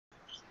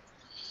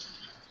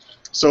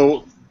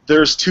So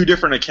there's two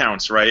different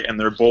accounts, right? And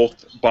they're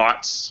both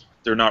bots.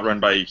 They're not run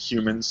by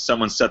humans.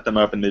 Someone set them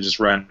up and they just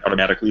ran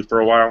automatically for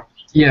a while.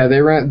 Yeah,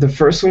 they ran. The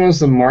first one was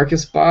the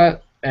Marcus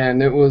bot,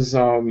 and it was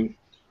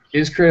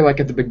created like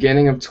at the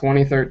beginning of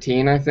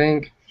 2013, I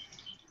think,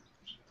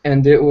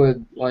 and it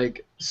would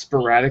like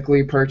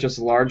sporadically purchase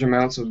large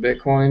amounts of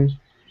Bitcoin,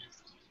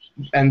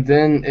 and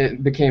then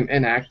it became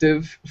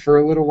inactive for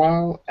a little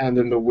while, and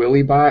then the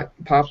Willy bot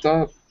popped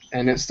up,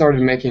 and it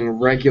started making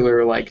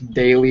regular like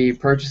daily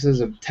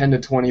purchases of 10 to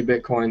 20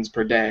 Bitcoins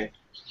per day,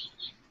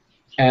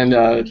 and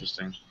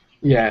Interesting.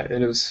 yeah,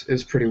 and it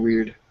was pretty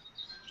weird.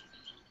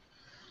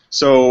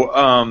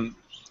 So,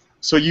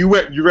 so you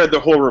read the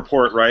whole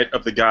report, right,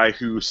 of the guy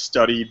who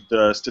studied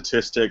the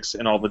statistics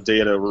and all the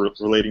data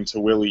relating to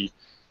Willy.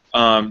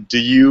 Do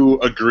you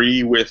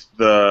agree with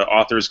the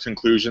author's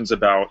conclusions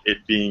about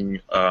it being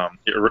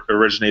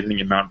originating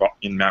in Mount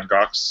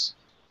Gox?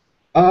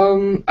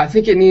 I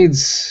think it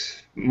needs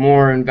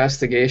more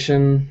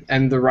investigation,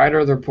 and the writer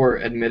of the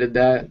report admitted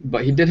that,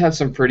 but he did have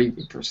some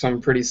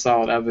pretty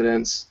solid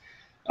evidence.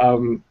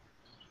 Um,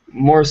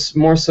 more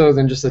so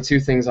than just the two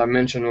things I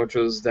mentioned, which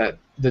was that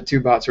the two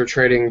bots were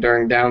trading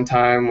during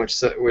downtime,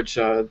 which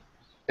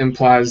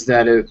implies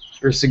that it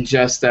or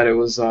suggests that it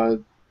was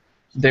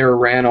they were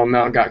ran on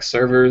Mt. Gox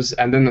servers,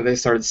 and then that they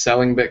started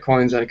selling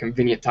bitcoins at a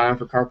convenient time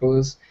for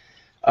Karpolis.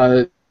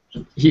 Uh,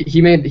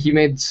 he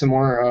made some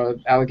more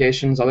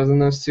allegations other than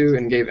those two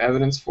and gave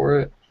evidence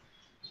for it.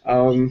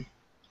 Um,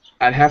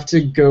 I'd have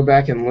to go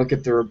back and look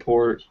at the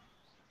report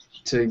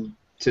to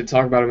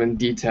talk about them in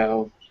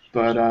detail,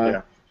 but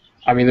Yeah.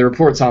 I mean the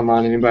report's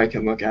online. Anybody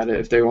can look at it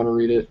if they want to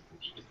read it.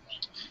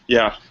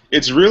 Yeah,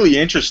 it's really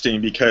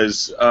interesting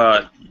because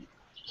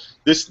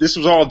this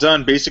was all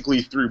done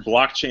basically through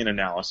blockchain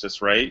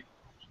analysis, right?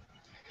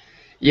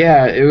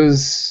 Yeah, it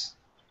was.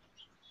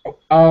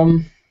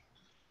 Um,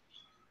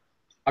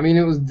 I mean,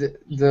 it was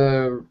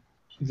the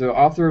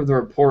author of the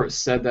report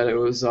said that it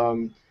was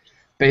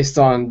based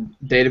on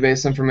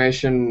database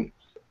information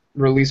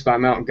released by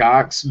Mt.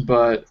 Gox,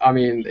 but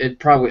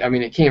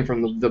it came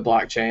from the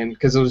blockchain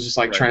because it was just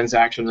like Right.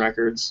 transaction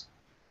records.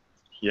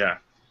 Yeah.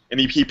 And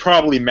he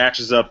probably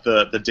matches up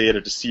the data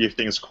to see if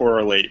things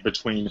correlate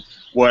between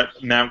what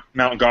Mount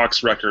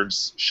Gox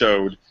records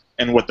showed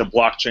and what the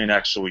blockchain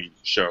actually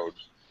showed.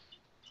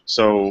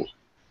 So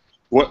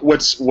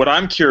what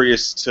I'm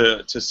curious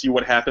to see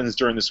what happens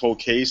during this whole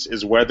case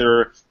is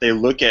whether they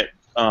look at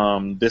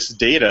this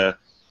data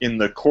in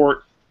the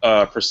court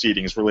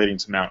proceedings relating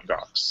to Mount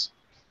Gox.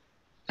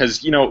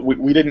 Because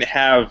we didn't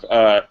have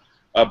a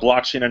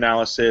blockchain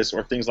analysis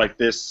or things like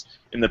this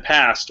in the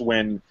past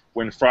when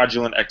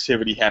fraudulent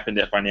activity happened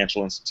at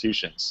financial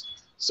institutions.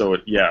 So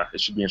it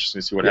should be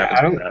interesting to see what Yeah,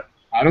 happens with that.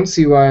 I don't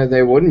see why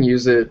they wouldn't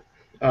use it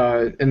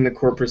in the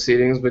court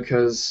proceedings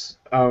because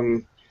I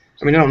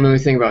mean I don't know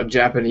anything about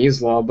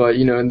Japanese law, but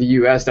in the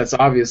U.S. that's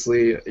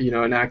obviously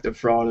an act of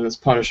fraud and it's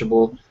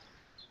punishable.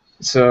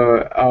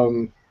 So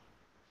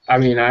I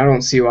mean I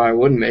don't see why I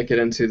wouldn't make it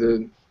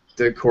into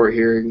the court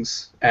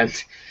hearings,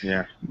 and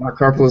Yeah. Mark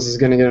Karpolis is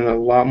going to get in a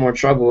lot more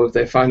trouble if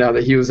they find out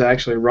that he was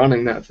actually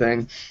running that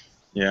thing.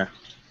 Yeah.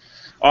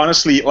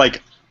 Honestly,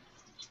 like,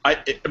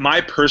 my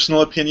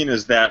personal opinion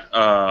is that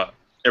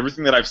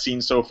everything that I've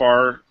seen so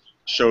far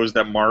shows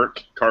that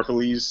Mark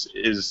Karpolis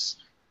is,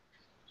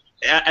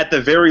 at the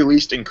very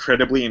least,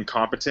 incredibly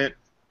incompetent,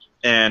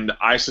 and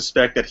I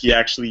suspect that he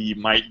actually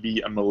might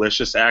be a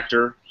malicious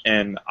actor,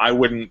 and I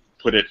wouldn't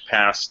put it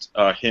past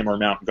him or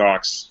Mt.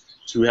 Gox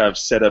to have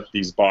set up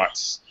these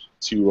bots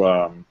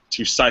to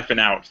siphon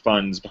out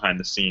funds behind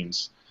the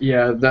scenes.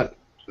 Yeah, that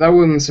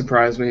wouldn't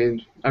surprise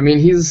me. I mean,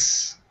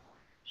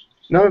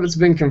 none of it's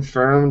been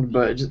confirmed,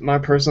 but just my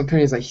personal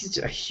opinion is like he's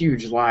a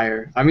huge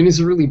liar. I mean, he's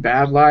a really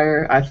bad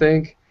liar, I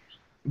think,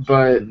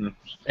 but Mm-hmm.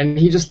 and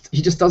he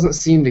just doesn't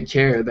seem to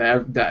care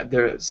that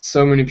there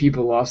so many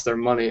people lost their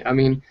money. I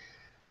mean,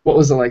 what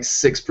was it, like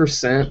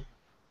 6%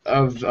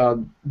 of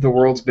the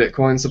world's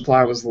Bitcoin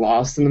supply was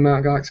lost in the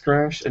Mt. Gox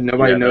crash, and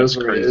nobody Yeah, knows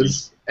that's where it crazy.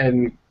 is.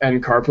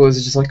 And Karpolis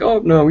is just like, oh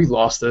no, we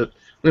lost it.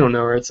 We don't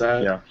know where it's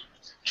at. Yeah.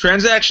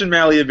 Transaction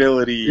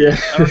malleability. Yeah.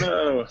 I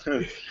don't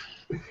know.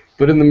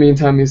 But in the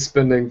meantime, he's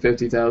spending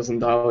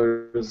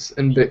 $50,000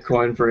 in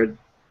Bitcoin for a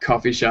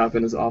coffee shop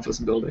in his office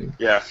building.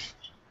 Yeah.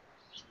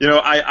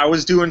 I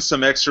was doing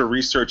some extra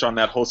research on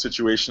that whole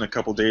situation a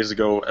couple days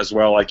ago as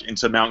well, like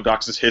into Mt.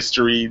 Gox's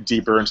history,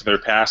 deeper into their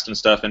past and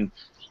stuff.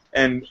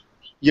 And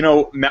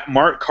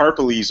Mark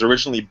Karpolis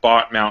originally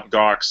bought Mt.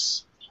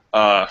 Gox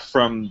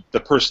from the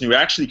person who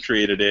actually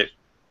created it,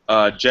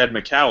 Jed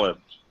McCaleb,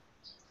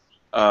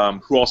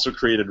 who also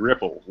created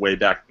Ripple way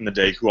back in the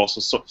day. He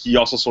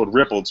also sold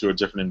Ripple to a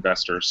different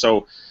investor.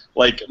 So,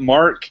 like,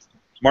 Mark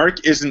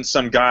isn't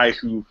some guy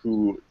who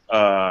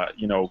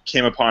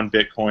came upon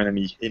Bitcoin and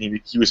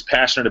he was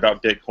passionate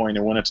about Bitcoin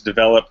and wanted to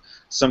develop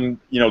some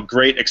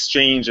great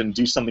exchange and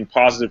do something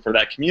positive for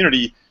that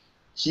community.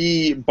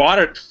 He bought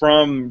it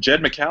from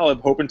Jed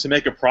McCaleb hoping to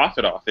make a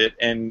profit off it,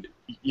 and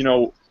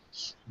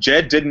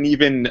Jed didn't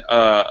even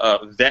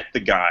vet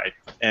the guy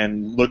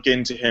and look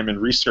into him and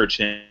research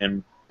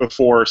him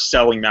before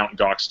selling Mt.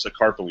 Gox to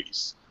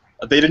Karpeles.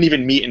 They didn't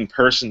even meet in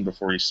person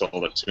before he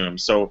sold it to him.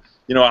 So,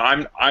 you know,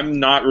 I'm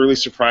not really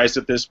surprised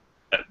at this.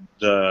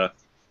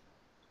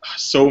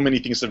 So many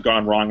things have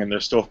gone wrong, and they're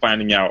still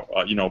finding out,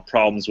 you know,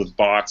 problems with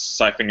bots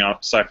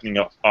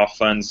siphoning off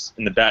funds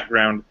in the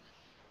background.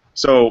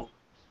 So,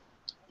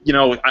 you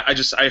know,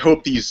 I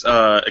hope these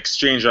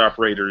exchange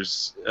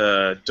operators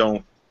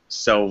don't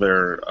sell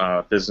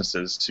their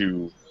businesses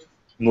to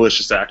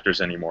malicious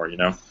actors anymore. You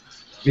know.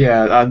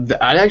 Yeah,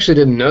 I actually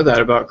didn't know that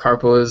about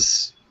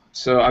Karpeles.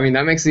 So I mean,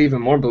 that makes it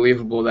even more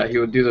believable that he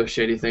would do those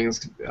shady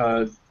things,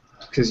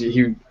 because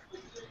he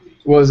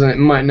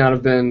might not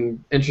have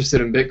been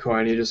interested in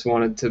Bitcoin. He just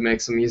wanted to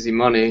make some easy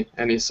money,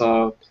 and he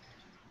saw,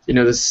 you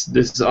know,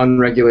 this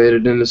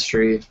unregulated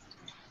industry.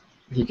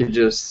 He could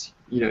just,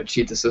 you know,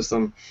 cheat the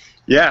system.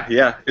 Yeah,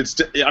 yeah.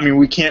 I mean,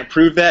 we can't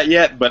prove that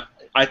yet, but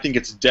I think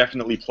it's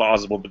definitely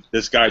plausible that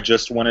this guy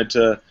just wanted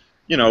to,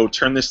 you know,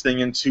 turn this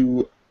thing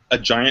into a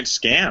giant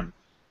scam.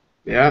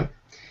 Yeah,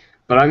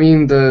 but I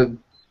mean,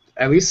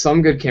 at least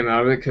some good came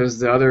out of it, because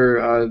the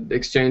other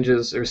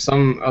exchanges, or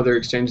some other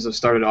exchanges, have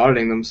started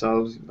auditing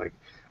themselves. Like,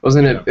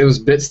 wasn't it? It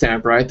was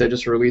Bitstamp, right? That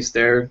just released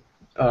their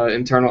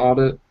internal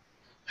audit.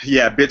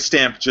 Yeah,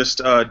 Bitstamp just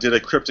did a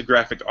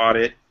cryptographic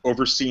audit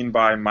overseen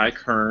by Mike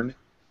Hearn,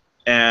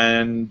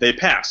 and they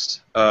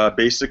passed.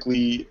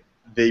 Basically,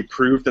 they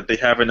proved that they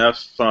have enough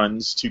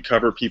funds to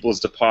cover people's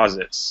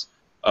deposits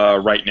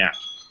right now.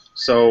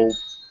 So,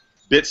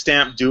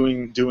 Bitstamp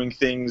doing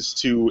things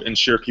to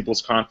ensure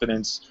people's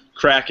confidence.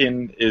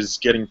 Kraken is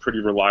getting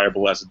pretty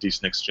reliable as a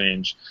decent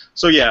exchange.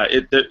 So yeah,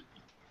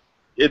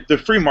 the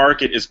free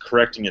market is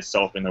correcting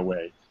itself in a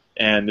way,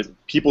 and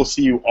people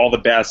see all the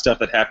bad stuff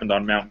that happened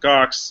on Mt.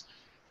 Gox,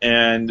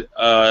 and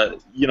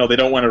you know, they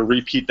don't want to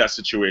repeat that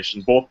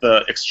situation. Both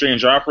the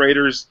exchange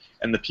operators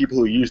and the people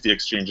who use the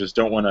exchanges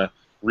don't want to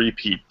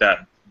repeat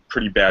that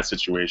pretty bad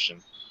situation.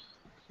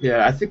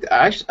 Yeah, I think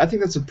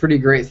that's a pretty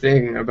great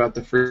thing about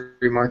the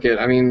free market.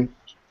 I mean,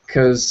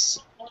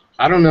 because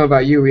I don't know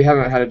about you, we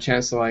haven't had a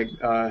chance to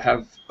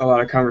have a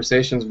lot of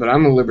conversations, but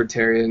I'm a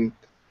libertarian,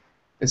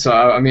 and so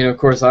I mean, of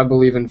course, I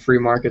believe in free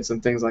markets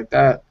and things like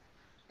that,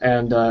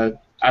 and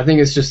I think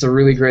it's just a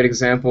really great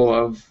example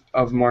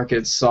of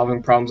markets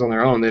solving problems on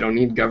their own. They don't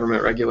need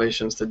government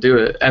regulations to do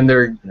it, and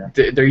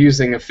they're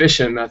using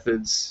efficient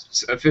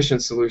methods,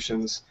 efficient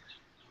solutions.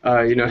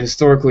 You know,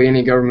 historically,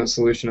 any government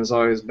solution has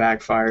always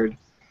backfired.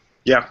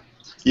 Yeah,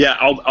 yeah.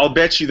 I'll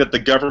bet you that the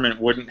government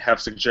wouldn't have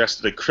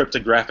suggested a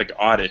cryptographic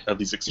audit of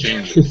these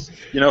exchanges.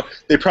 You know,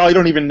 they probably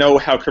don't even know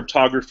how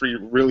cryptography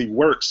really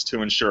works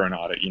to ensure an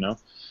audit. You know.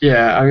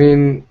 Yeah, I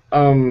mean,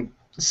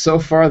 so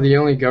far the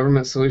only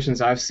government solutions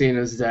I've seen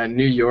is that the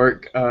New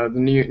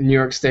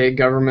York State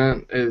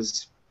government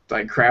is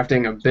like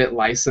crafting a bit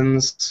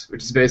license,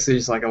 which is basically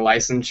just like a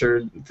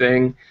licensure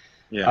thing.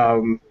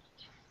 Yeah.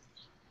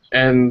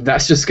 And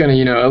that's just going to,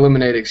 you know,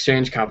 eliminate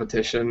exchange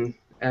competition.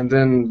 And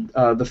then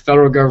the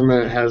federal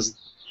government the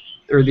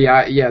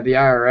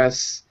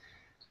IRS,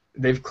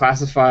 they've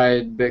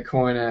classified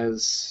Bitcoin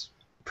as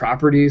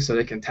property, so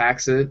they can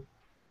tax it.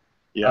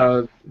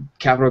 Yeah.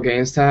 Capital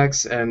gains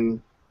tax,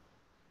 and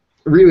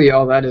really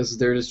all that is,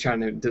 they're just trying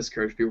to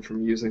discourage people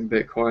from using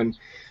Bitcoin.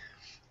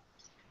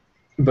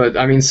 But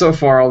I mean, so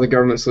far all the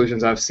government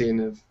solutions I've seen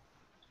have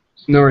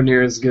nowhere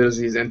near as good as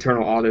these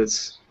internal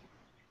audits.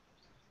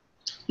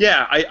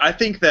 Yeah, I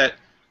think that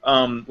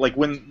like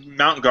when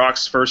Mt.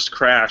 Gox first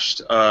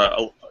crashed,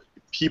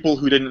 people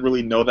who didn't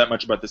really know that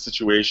much about the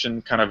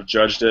situation kind of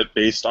judged it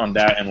based on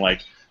that, and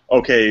like,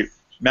 okay,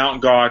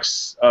 Mt.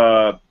 Gox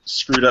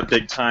screwed up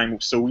big time,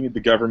 so we need the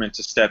government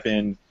to step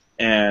in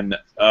and,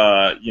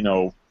 you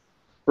know,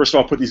 first of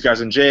all, put these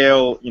guys in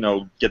jail, you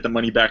know, get the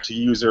money back to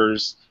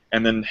users,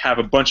 and then have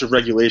a bunch of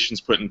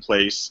regulations put in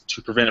place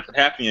to prevent it from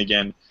happening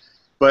again.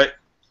 But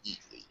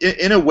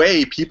in a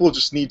way, people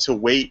just need to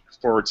wait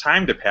for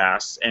time to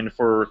pass and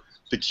for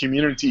the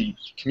community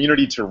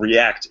to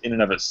react in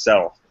and of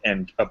itself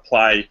and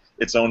apply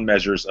its own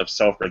measures of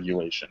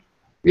self-regulation.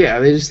 Yeah,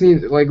 they just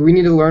need, like, we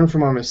need to learn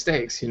from our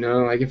mistakes, you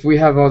know? Like, if we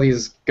have all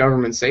these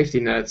government safety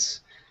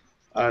nets,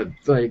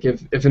 like,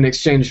 if an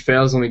exchange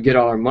fails and we get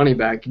all our money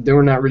back, then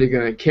we're not really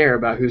going to care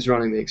about who's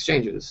running the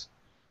exchanges.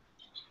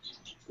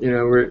 You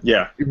know,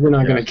 we're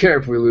not going to care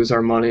if we lose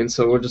our money, and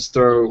so we'll just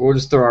throw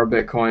our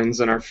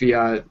Bitcoins and our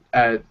fiat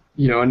at,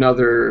 you know,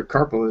 another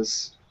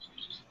Karpeles.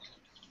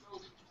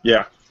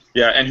 Yeah,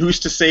 yeah, and who's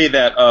to say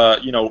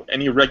that you know,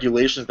 any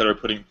regulations that are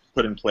put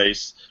in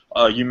place?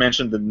 You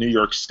mentioned the New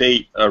York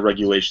State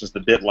regulations, the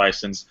BIT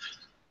license.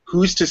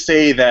 Who's to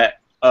say that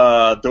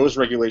those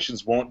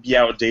regulations won't be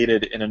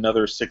outdated in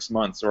another 6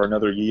 months or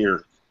another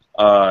year?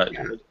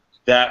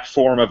 That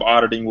form of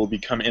auditing will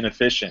become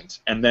inefficient,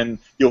 and then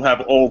you'll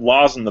have old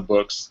laws in the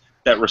books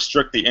that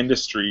restrict the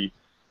industry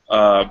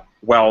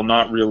while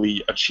not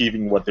really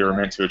achieving what they were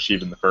meant to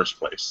achieve in the first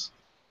place.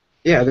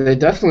 Yeah, they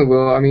definitely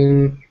will. I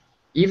mean,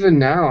 even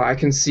now I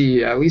can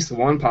see at least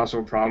one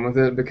possible problem with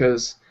it,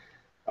 because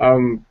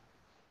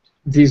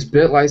these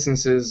BIT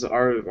licenses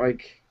are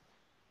like,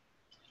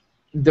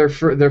 they're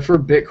for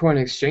Bitcoin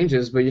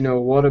exchanges, but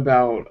what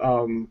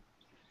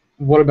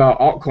about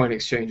altcoin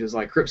exchanges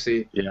like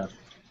Cryptsy? Yeah.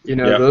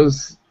 Yep.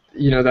 Those,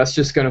 that's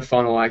just going to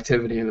funnel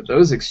activity into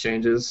those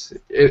exchanges.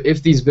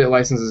 If these bit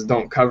licenses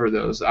don't cover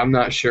those, I'm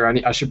not sure.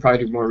 I should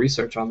probably do more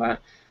research on that.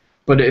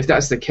 But if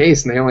that's the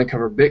case and they only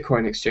cover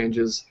Bitcoin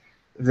exchanges,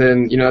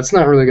 then that's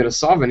not really going to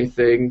solve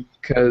anything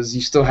because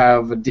you still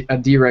have a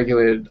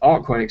deregulated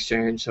altcoin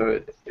exchange, so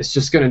it's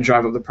just going to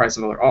drive up the price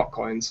of other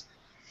altcoins.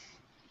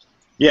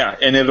 Yeah,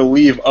 and it'll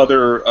leave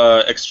other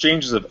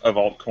exchanges of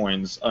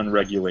altcoins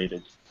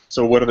unregulated.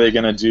 So what are they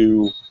going to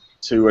do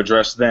to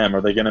address them?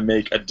 Are they going to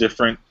make a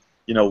different,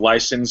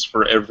 license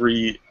for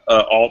every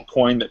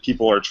altcoin that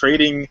people are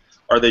trading?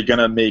 Are they going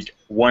to make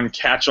one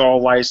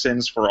catch-all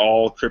license for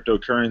all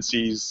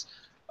cryptocurrencies?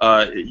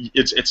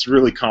 It's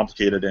really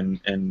complicated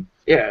and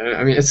Yeah,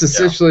 I mean it's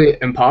essentially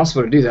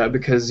impossible to do that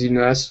because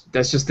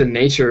that's just the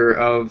nature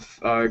of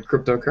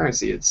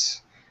cryptocurrency.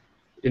 It's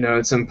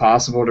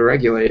impossible to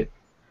regulate.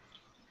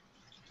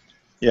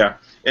 Yeah.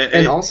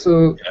 And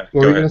also, yeah, what go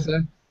were you ahead.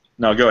 gonna say?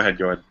 No, go ahead.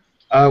 Go ahead.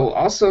 Well,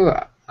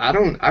 also,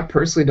 I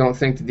personally don't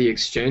think that the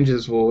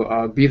exchanges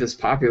will be this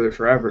popular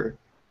forever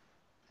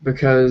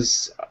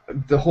because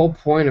the whole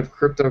point of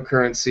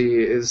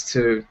cryptocurrency is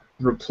to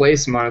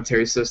replace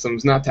monetary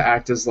systems, not to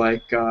act as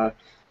like a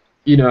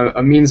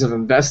means of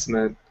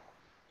investment.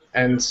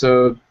 And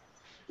so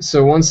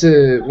once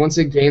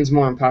it gains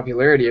more in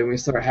popularity and we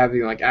start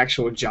having like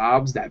actual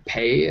jobs that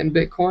pay in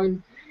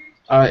Bitcoin,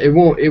 it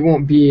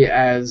won't be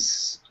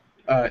as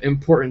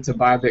important to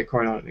buy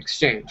Bitcoin on an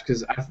exchange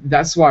because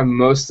that's why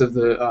most of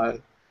the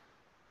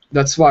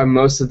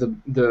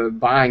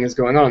buying is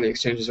going on the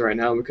exchanges right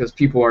now because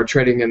people are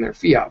trading in their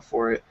fiat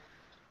for it.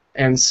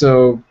 And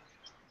so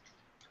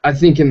I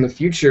think in the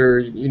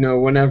future,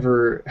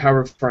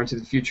 however far into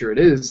the future it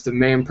is, the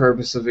main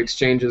purpose of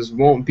exchanges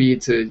won't be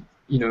to,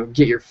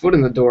 get your foot in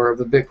the door of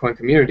the Bitcoin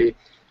community.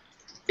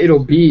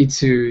 It'll be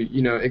to,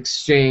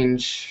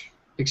 exchange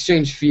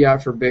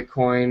fiat for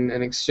Bitcoin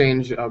and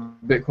exchange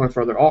Bitcoin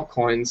for other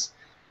altcoins,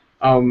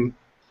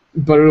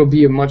 but it'll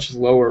be a much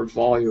lower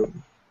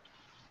volume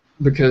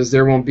because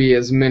there won't be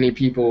as many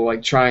people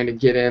like trying to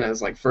get in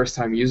as like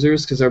first-time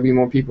users because there'll be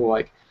more people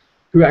like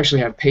who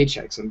actually have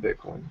paychecks in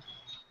Bitcoin.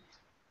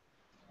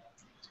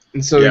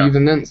 And so Yeah.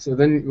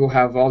 then we'll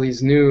have all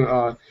these new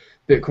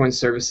Bitcoin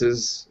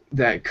services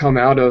that come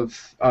out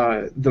of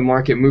the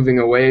market moving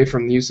away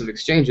from the use of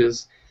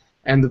exchanges,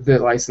 and the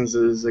bit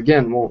licenses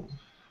again won't,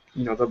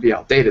 they'll be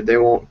outdated. They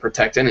won't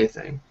protect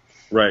anything.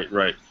 Right.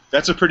 Right.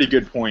 That's a pretty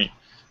good point.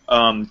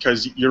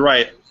 Because you're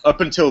right.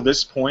 Up until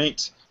this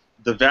point,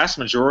 the vast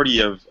majority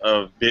of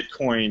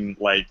Bitcoin,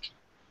 like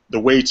the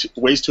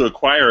ways to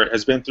acquire it,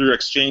 has been through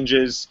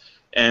exchanges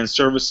and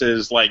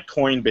services like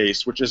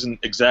Coinbase, which isn't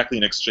exactly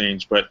an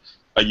exchange, but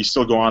you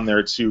still go on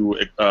there to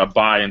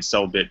buy and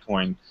sell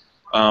Bitcoin.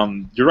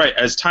 You're right.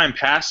 As time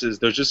passes,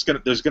 there's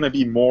gonna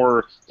be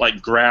more like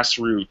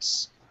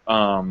grassroots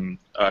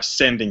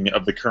sending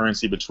of the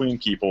currency between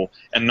people,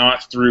 and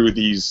not through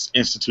these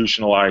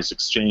institutionalized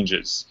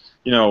exchanges.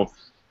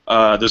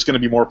 There's going to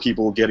be more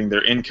people getting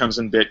their incomes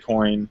in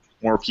Bitcoin,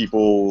 more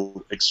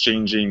people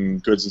exchanging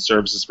goods and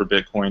services for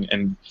Bitcoin,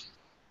 and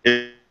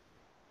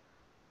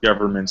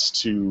governments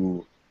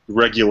to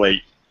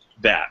regulate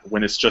that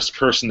when it's just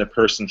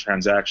person-to-person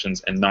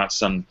transactions and not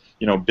some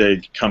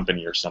big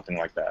company or something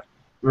like that.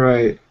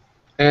 Right.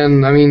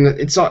 And I mean,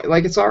 it's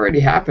already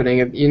happening.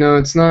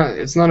 It's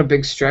not a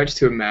big stretch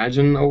to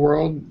imagine a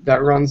world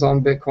that runs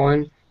on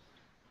Bitcoin.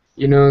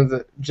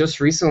 Just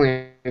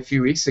recently, a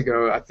few weeks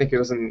ago, I think it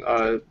was in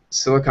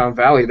Silicon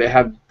Valley, they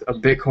had a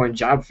Bitcoin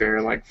job fair,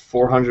 and like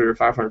 400 or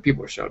 500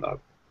 people showed up.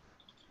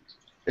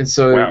 And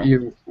so Wow.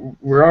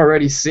 we're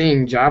already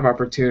seeing job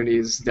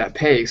opportunities that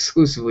pay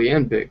exclusively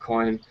in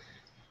Bitcoin.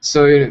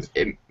 So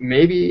it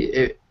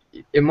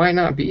might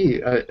not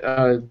be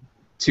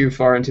too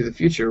far into the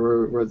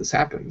future where this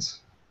happens.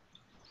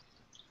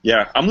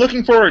 Yeah, I'm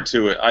looking forward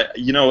to it.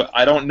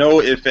 I don't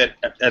know if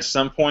at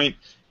some point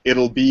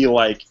it'll be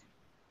like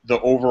the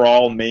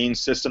overall main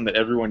system that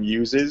everyone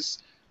uses,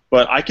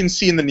 but I can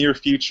see in the near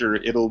future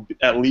it'll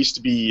at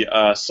least be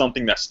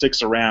something that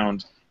sticks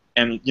around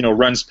and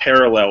runs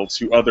parallel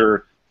to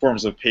other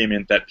forms of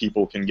payment that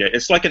people can get.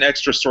 It's like an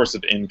extra source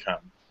of income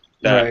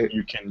that Right.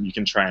 you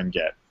can try and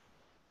get.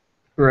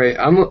 Right.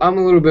 I'm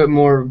a little bit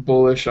more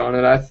bullish on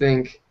it. I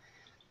think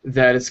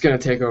that it's going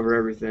to take over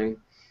everything.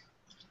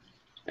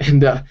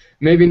 And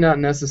maybe not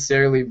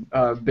necessarily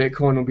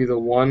Bitcoin will be the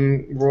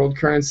one world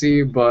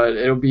currency, but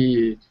it'll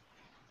be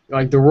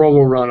like the world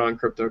will run on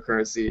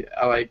cryptocurrency.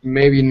 Like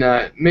maybe in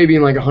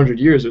like 100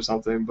 years or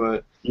something,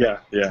 but Yeah,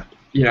 yeah.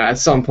 at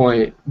some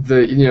point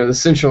the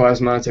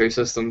centralized monetary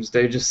systems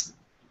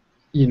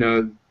you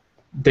know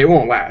they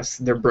won't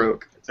last. They're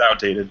broke. It's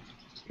outdated.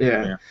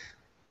 Yeah. Yeah.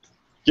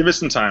 Give it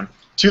some time.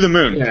 To the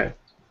moon. Yeah.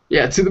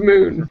 Yeah, to the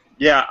moon.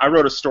 Yeah, I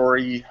wrote a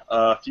story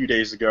a few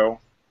days ago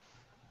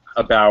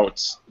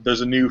about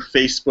there's a new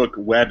Facebook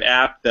web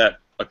app that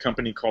a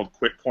company called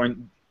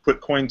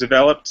Quitcoin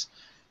developed,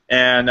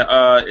 And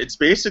it's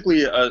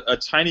basically a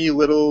tiny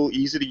little,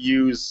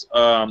 easy-to-use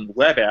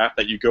web app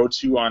that you go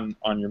to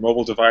on your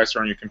mobile device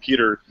or on your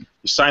computer.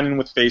 You sign in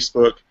with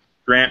Facebook,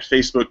 grant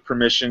Facebook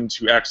permission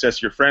to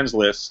access your friends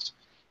list,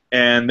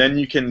 and then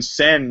you can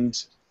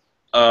send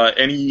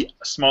any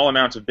small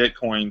amount of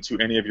Bitcoin to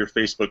any of your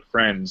Facebook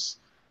friends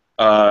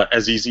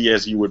as easy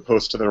as you would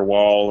post to their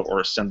wall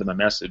or send them a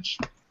message.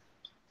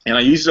 And I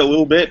used it a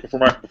little bit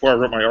before I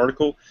wrote my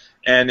article,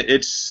 and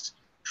it's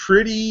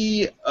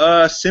pretty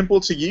simple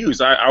to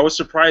use. I was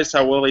surprised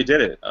how well they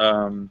did it.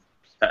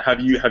 Have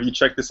you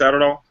checked this out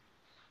at all?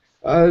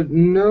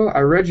 No,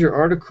 I read your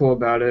article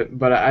about it,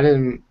 but I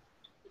didn't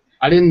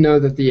know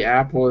that the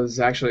app was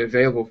actually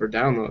available for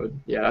download.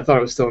 Yeah, I thought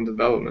it was still in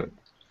development.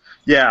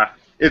 Yeah,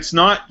 it's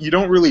not. You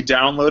don't really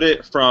download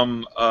it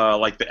from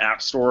like the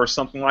App Store or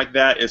something like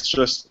that. It's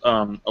just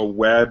a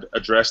web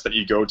address that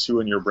you go to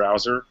in your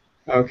browser.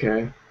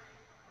 Okay.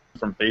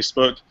 From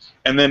Facebook,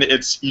 and then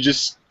you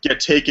just get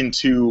taken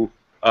to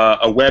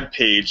a web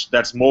page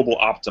that's mobile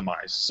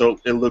optimized, so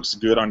it looks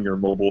good on your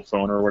mobile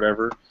phone or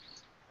whatever.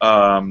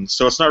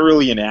 So it's not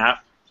really an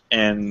app,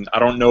 and I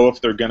don't know if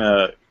they're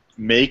gonna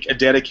make a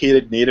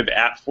dedicated native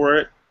app for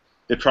it.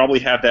 They probably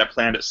have that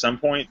planned at some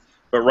point,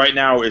 but right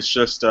now it's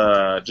just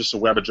a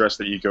web address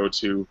that you go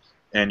to,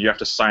 and you have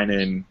to sign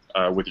in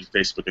with your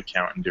Facebook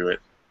account and do it.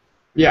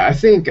 Yeah, I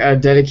think a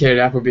dedicated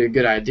app would be a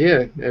good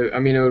idea. I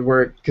mean, it would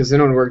work because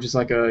then it would work just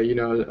like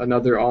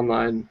another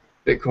online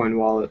Bitcoin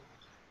wallet.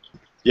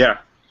 Yeah,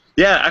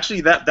 yeah.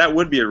 Actually, that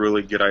would be a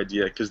really good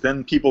idea because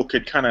then people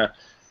could kind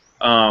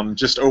of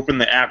just open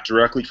the app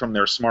directly from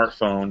their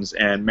smartphones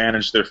and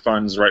manage their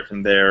funds right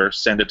from there,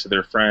 send it to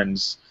their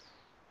friends,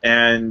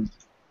 and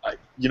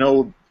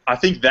I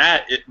think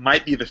that it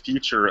might be the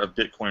future of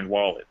Bitcoin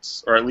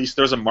wallets, or at least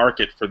there's a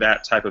market for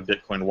that type of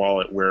Bitcoin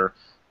wallet where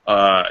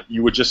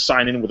you would just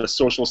sign in with a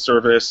social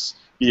service,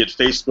 be it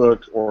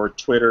Facebook or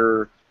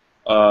Twitter,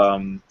 I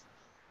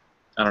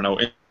don't know,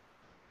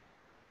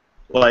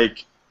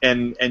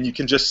 and you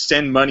can just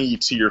send money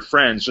to your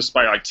friends just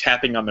by like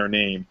tapping on their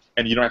name,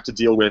 and you don't have to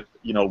deal with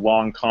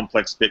long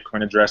complex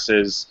Bitcoin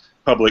addresses,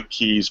 public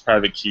keys,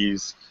 private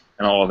keys,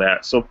 and all of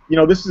that. So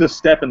this is a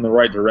step in the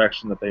right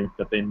direction that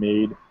they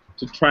made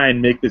to try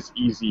and make this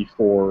easy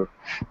for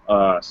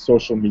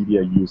social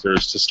media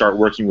users to start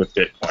working with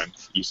Bitcoin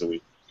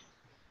easily.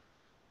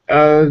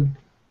 Do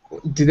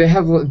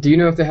you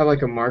know if they have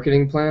like a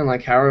marketing plan?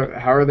 Like how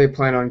are they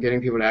planning on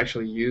getting people to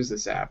actually use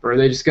this app, or are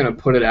they just gonna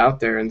put it out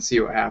there and see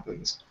what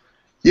happens?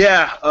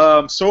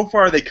 Yeah, so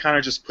far they kind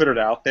of just put it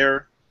out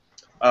there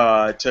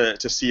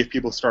to see if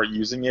people start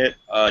using it.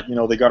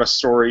 They got a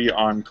story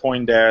on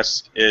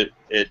CoinDesk.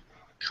 It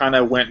kind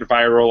of went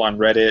viral on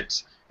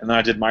Reddit, and then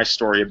I did my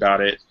story about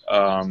it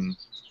and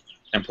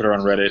put it on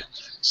Reddit.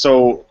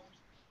 So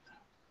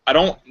I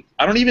don't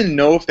even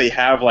know if they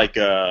have like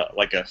a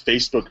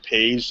Facebook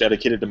page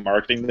dedicated to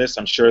marketing this.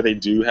 I'm sure they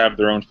do have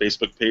their own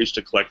Facebook page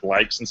to collect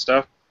likes and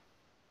stuff.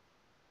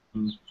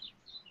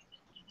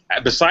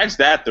 Besides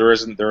that, there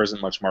isn't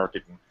much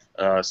marketing.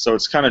 So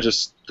it's kind of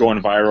just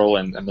going viral,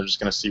 and they're just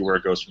going to see where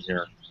it goes from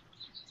here.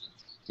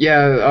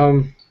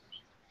 Yeah.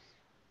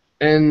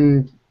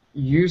 And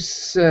you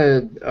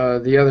said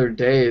the other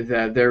day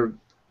that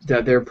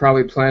they're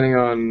probably planning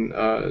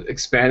on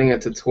expanding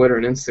it to Twitter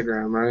and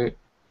Instagram, right?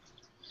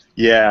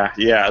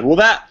 Yeah. Well,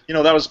 that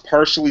was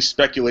partially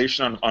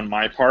speculation on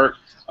my part.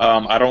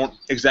 I don't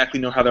exactly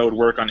know how that would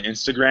work on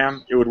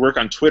Instagram. It would work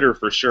on Twitter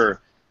for sure.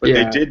 But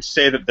Yeah. they did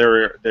say that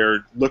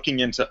they're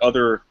looking into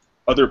other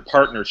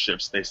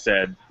partnerships. They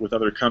said with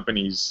other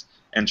companies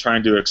and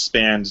trying to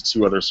expand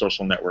to other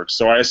social networks.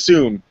 So I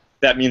assume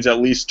that means at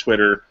least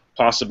Twitter,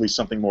 possibly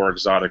something more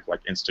exotic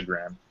like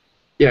Instagram.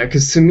 Yeah,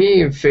 because to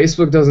me,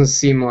 Facebook doesn't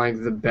seem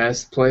like the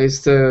best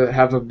place to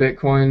have a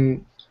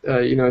Bitcoin,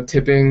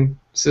 tipping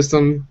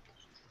system.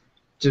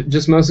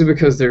 Just mostly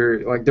because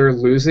they're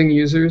losing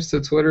users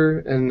to Twitter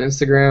and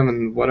Instagram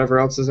and whatever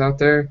else is out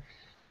there,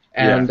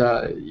 and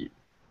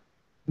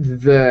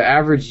the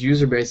average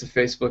user base of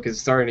Facebook is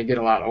starting to get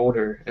a lot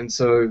older, and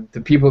so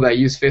the people that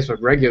use Facebook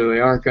regularly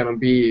aren't going to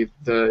be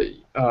the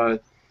the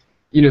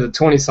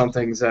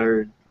 20-somethings that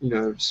are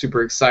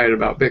super excited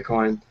about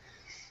Bitcoin.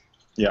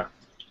 Yeah,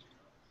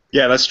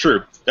 that's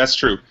true. That's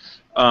true.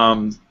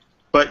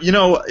 But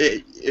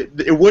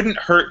it wouldn't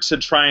hurt to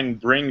try and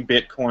bring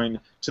Bitcoin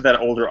to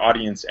that older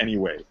audience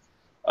anyway.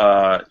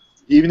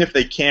 Even if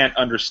they can't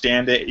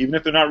understand it, even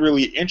if they're not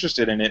really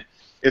interested in it,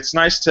 it's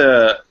nice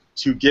to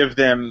give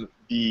them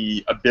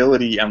the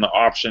ability and the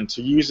option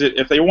to use it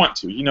if they want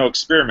to.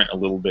 Experiment a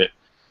little bit.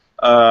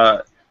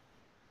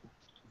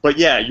 But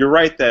yeah, you're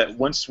right that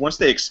once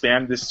they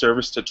expand this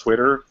service to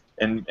Twitter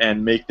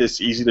and make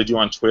this easy to do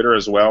on Twitter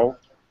as well,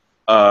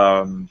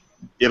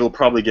 it'll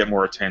probably get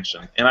more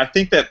attention. And I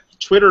think that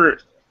Twitter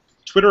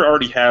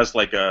already has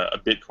like a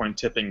Bitcoin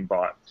tipping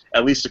bot,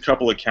 at least a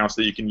couple accounts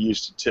that you can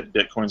use to tip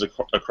Bitcoins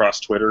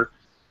across Twitter.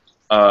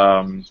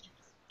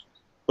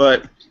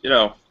 But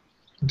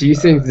Do you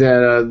think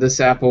that this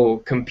app will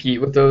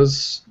compete with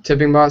those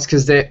tipping bots?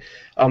 Because they're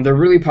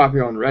really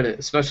popular on Reddit,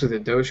 especially the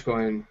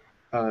Dogecoin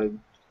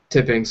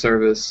tipping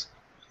service.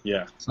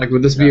 Yeah. Like,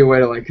 would this be a way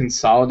to like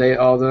consolidate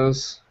all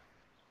those?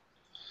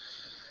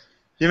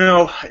 You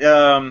know,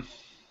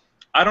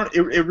 I don't.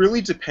 It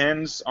really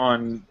depends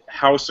on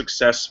how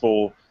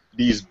successful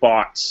these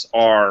bots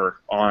are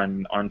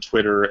on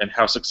Twitter and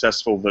how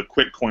successful the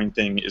QuickCoin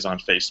thing is on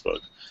Facebook.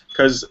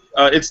 Because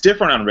it's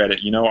different on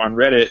Reddit. You know, on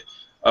Reddit,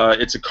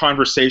 it's a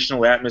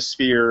conversational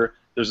atmosphere.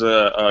 There's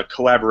a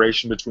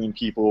collaboration between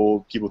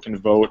people. People can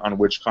vote on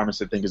which comments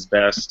they think is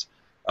best.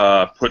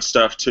 Put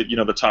stuff to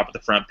the top of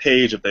the front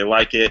page if they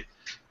like it.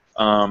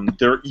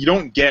 You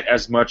don't get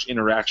as much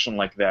interaction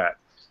like that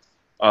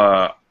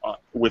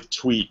with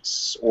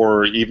tweets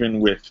or even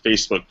with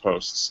Facebook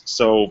posts.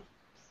 So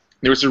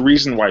there's a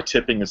reason why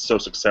tipping is so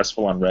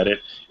successful on Reddit.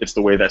 It's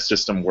the way that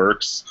system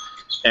works,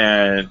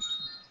 and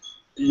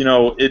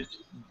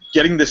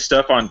getting this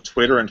stuff on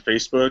Twitter and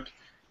Facebook,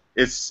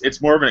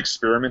 it's more of an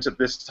experiment at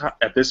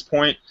this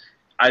point.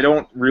 I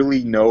don't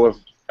really know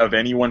of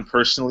anyone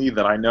personally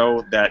that I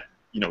know that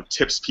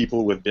tips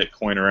people with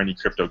Bitcoin or any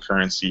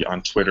cryptocurrency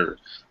on Twitter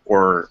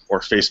or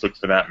Facebook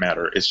for that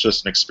matter. It's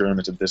just an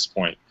experiment at this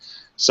point.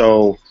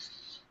 So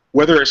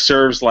whether it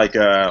serves like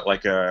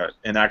an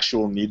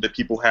actual need that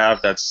people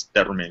have,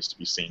 that remains to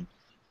be seen.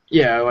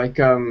 Yeah, like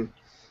I'm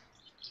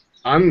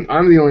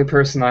the only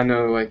person I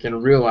know like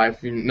in real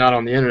life, not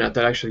on the internet,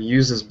 that actually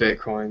uses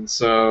Bitcoin.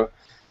 So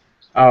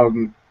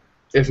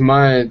if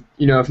my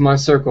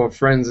circle of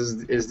friends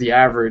is the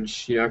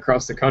average,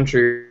 across the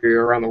country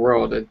or around the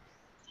world, it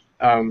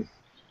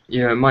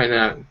might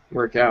not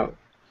work out.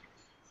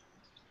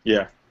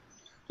 Yeah,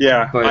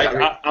 yeah.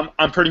 But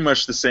I'm pretty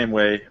much the same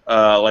way.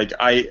 Like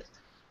I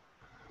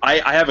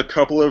have a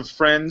couple of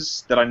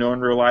friends that I know in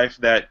real life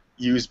that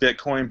use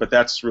Bitcoin, but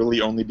that's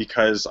really only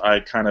because I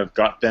kind of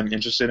got them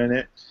interested in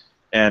it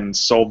and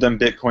sold them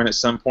Bitcoin at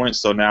some point,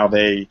 so now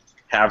they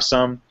have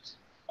some.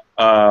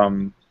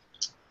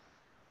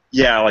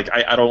 Yeah, like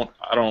I don't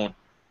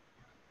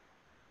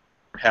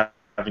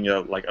having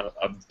a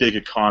big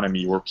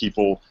economy where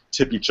people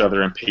tip each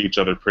other and pay each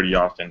other pretty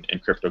often in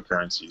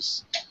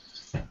cryptocurrencies.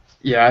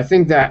 Yeah, I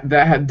think that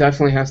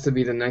definitely has to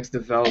be the next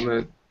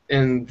development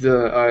in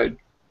the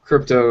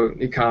crypto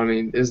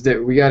economy, is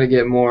that we got to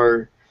get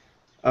more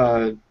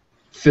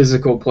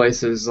physical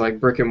places like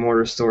brick and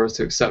mortar stores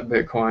to accept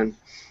Bitcoin.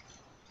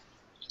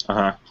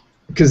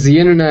 Because the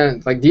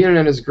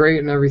internet is great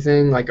and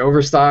everything. Like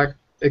Overstock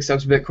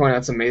accepts Bitcoin,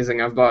 that's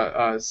amazing. I've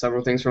bought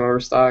several things from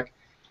Overstock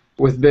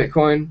with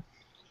Bitcoin.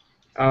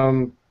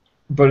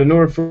 But in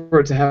order for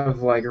it to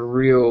have like a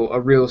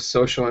real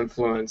social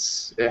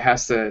influence, it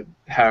has to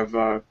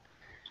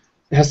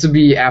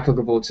be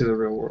applicable to the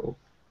real world.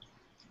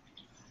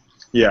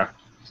 Yeah.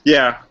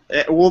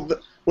 Well,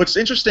 what's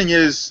interesting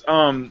is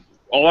a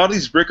lot of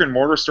these brick and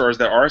mortar stores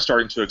that are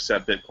starting to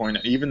accept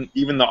Bitcoin,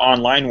 even the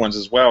online ones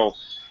as well,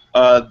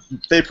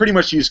 they pretty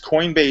much use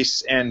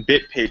Coinbase and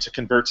BitPay to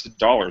convert to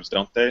dollars,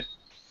 don't they?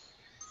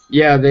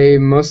 Yeah,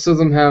 most of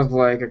them have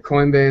like a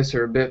Coinbase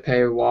or a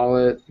BitPay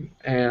wallet,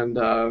 and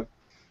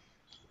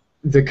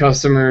the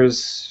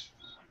customers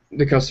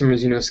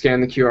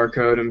scan the QR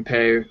code and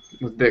pay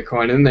with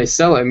Bitcoin, and they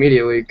sell it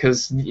immediately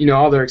because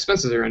all their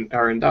expenses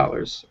are in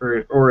dollars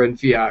or in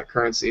fiat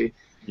currency.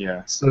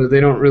 Yeah. So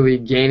they don't really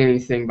gain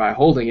anything by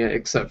holding it,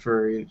 except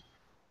for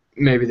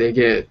maybe they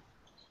get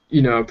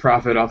a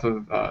profit off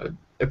of value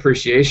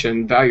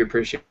appreciation.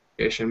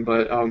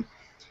 But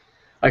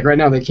like right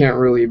now, they can't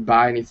really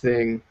buy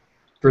anything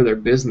for their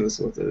business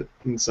with it,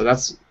 and so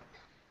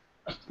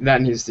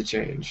that needs to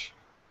change.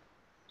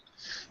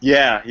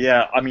 Yeah.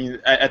 I mean,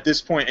 at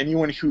this point,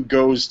 anyone who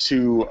goes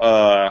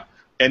to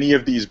any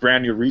of these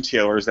brand new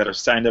retailers that are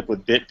signed up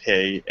with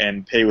BitPay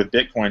and pay with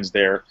Bitcoins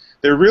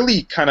they're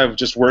really kind of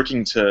just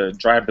working to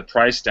drive the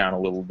price down a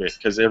little bit,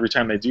 because every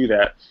time they do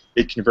that,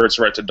 it converts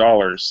right to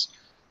dollars.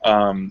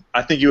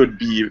 I think it would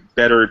be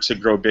better to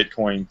grow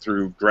Bitcoin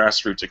through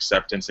grassroots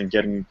acceptance and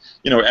getting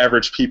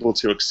average people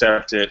to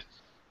accept it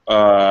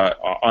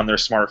on their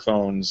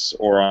smartphones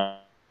or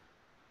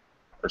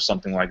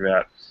something like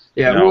that.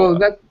 Yeah, well,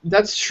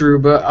 that's true,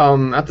 but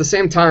at the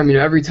same time,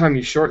 every time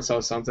you short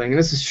sell something, and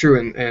this is true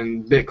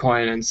in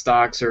Bitcoin and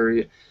stocks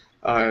or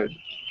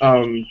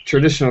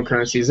traditional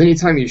currencies,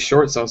 anytime you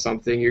short sell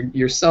something,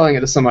 you're selling it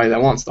to somebody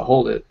that wants to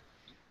hold it.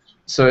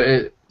 So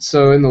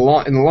in the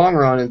long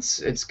run,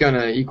 it's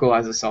gonna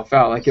equalize itself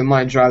out. Like, it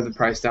might drive the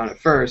price down at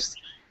first,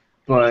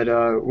 but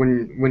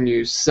when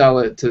you sell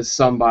it to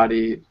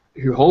somebody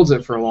who holds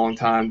it for a long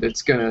time, the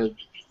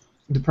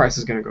price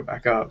is gonna go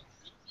back up.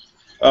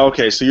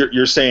 Okay, so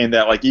you're saying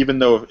that, like, even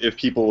though if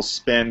people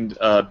spend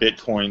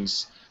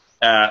Bitcoins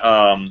at,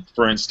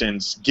 for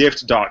instance,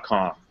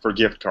 gift.com for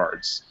gift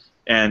cards,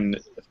 and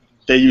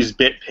they use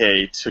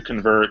BitPay to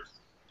convert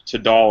to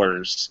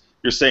dollars,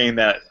 you're saying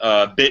that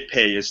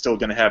BitPay is still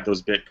going to have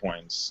those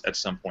Bitcoins at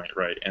some point,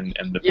 right? And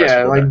the price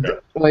will go back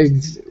up. Like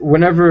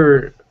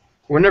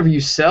whenever you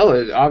sell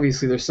it,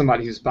 obviously there's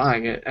somebody who's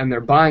buying it, and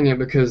they're buying it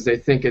because they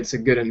think it's a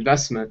good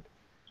investment.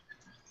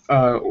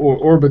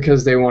 Or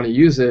because they want to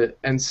use it,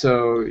 and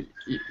so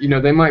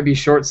they might be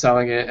short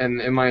selling it,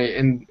 and it might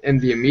in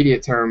the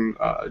immediate term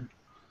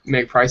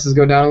make prices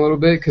go down a little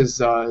bit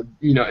because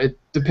it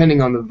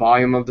depending on the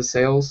volume of the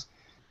sales.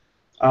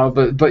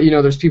 But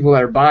there's people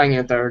that are buying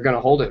it that are going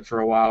to hold it for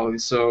a while,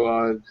 and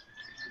so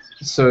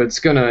it's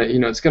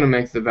gonna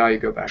make the value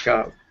go back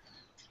up.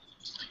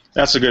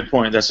 That's a good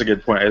point. That's a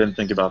good point. I didn't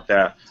think about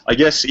that. I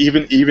guess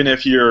even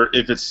if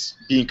it's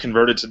being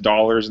converted to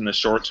dollars in the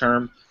short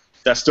term,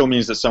 that still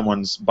means that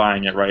someone's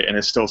buying it, right? And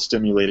it's still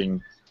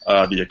stimulating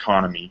the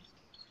economy.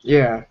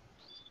 Yeah,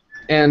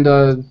 and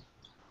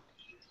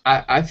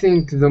I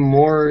think the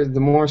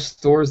more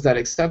stores that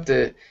accept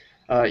it,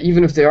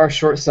 even if they are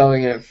short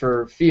selling it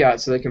for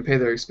fiat so they can pay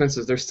their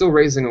expenses, they're still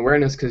raising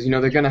awareness because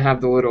they're going to have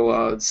the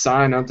little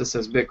sign up that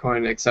says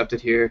Bitcoin accepted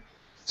here.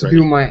 So Right.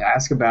 people might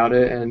ask about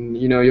it, and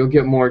you'll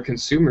get more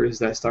consumers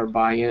that start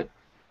buying it,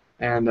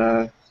 and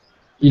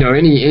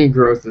any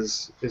growth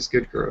is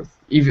good growth.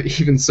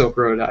 Even Silk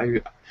Road,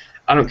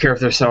 I don't care if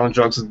they're selling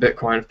drugs with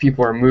Bitcoin. If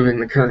people are moving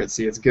the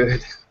currency, it's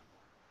good.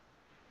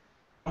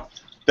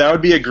 That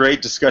would be a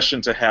great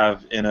discussion to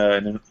have in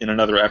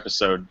another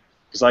episode,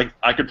 because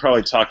I could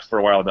probably talk for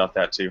a while about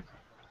that too.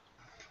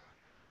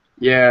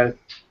 Yeah,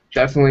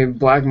 definitely. I think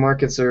black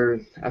markets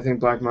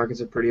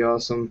are pretty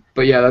awesome.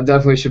 But yeah, that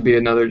definitely should be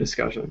another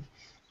discussion.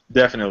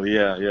 Definitely,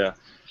 yeah, yeah.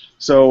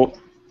 So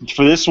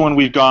for this one,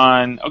 we've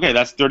gone. Okay,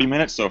 that's 30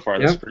 minutes so far.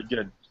 That's Yep. pretty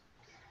good.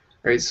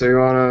 All right, so you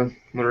wanna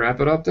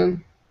wrap it up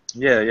then?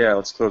 Yeah, yeah.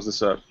 Let's close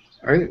this up.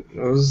 All right,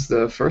 that was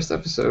the first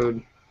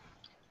episode.